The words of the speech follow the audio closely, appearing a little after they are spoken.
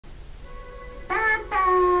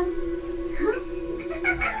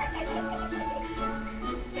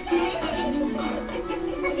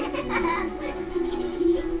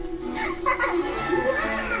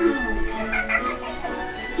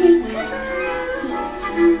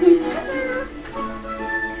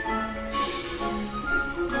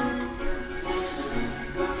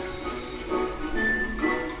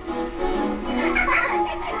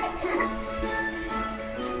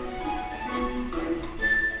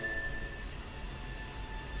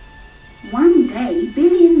day,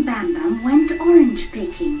 Billy and BamBam went orange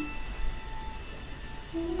picking.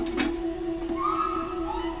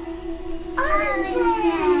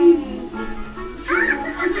 Oranges! My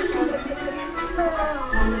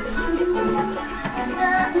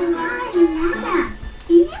ladder!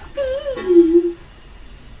 Yippee!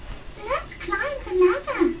 Let's climb the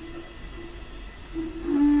ladder.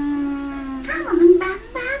 Come on,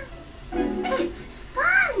 BamBam. It's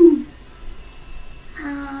fun.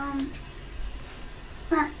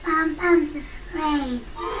 But BamBam's afraid.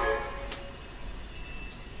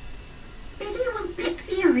 Billy will pick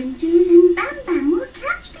the oranges and BamBam will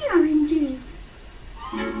catch the oranges.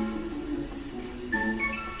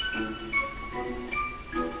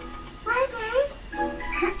 Ready?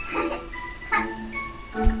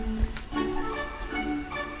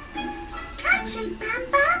 Catch it,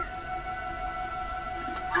 BamBam.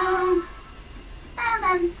 Oh,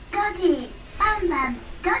 BamBam's got it. BamBam's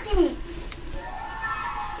got it.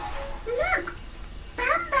 Look,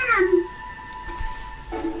 BamBam.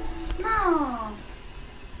 More.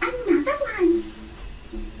 Another one.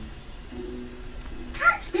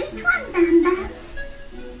 Catch this one, BamBam.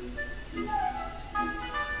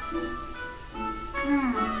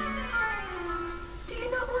 Do you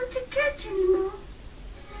not want to catch anymore?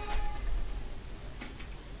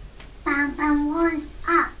 BamBam was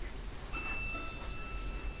up.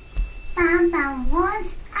 BamBam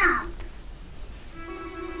was up.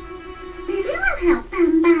 Billy will help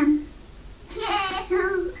BamBam.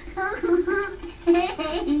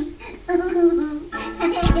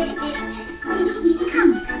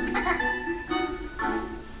 Come.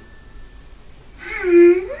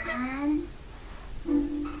 Hand.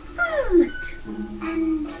 Foot.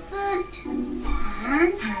 And foot.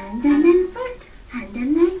 Hand and then foot. Hand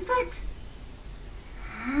and then foot.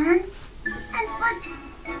 Hand and foot.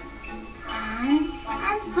 Hand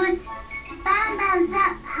and foot. BamBam's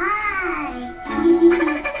up high.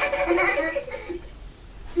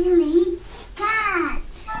 Billy,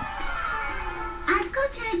 catch. I've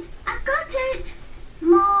got it. I've got it.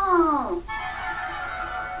 More.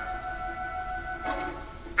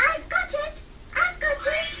 I've got it. I've got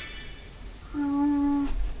it.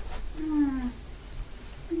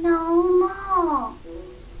 No more.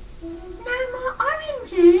 No more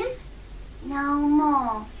oranges. No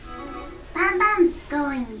more. BamBam's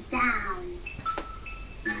going down.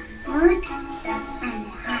 A foot and a hand.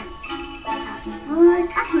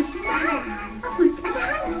 A foot and a hand. A foot and a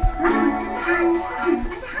hand. A foot and a hand.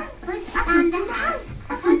 A foot and a hand.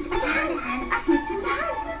 A foot and a hand. A foot and a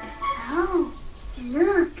hand. Oh,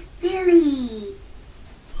 look, Billy.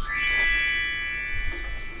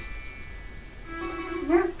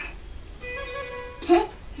 Look.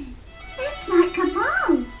 It's like a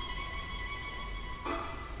ball.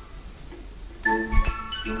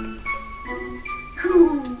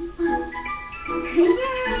 Cool. Yay!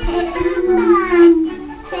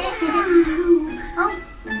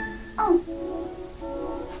 Oh.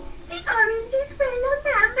 The oranges fell on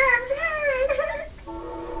BamBam's head.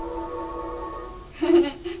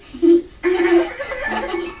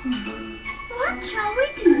 What shall we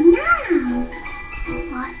do now?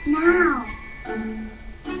 What now?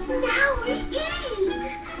 Now we eat.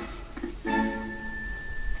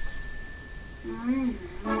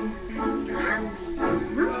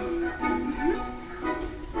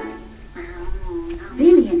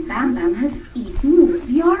 Billy and BamBam have eaten all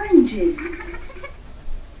the oranges.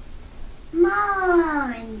 More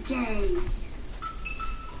oranges.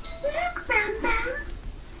 Look, BamBam.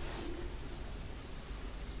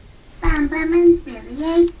 BamBam and Billy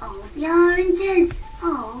ate all the oranges.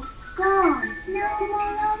 All gone. No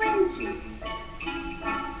more oranges.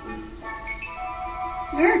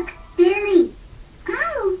 Look, Billy.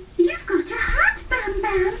 Oh, you've got a hat,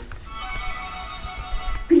 BamBam.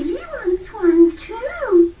 Billy wants one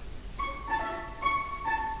too.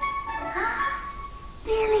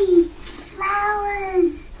 Billy,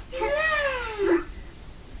 flowers. Yay!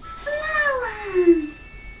 Flowers.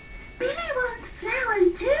 Billy wants flowers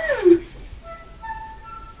too.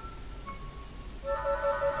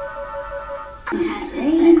 They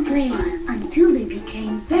played and played until they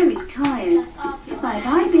became very tired.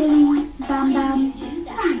 Bye-bye, Billy, BamBam.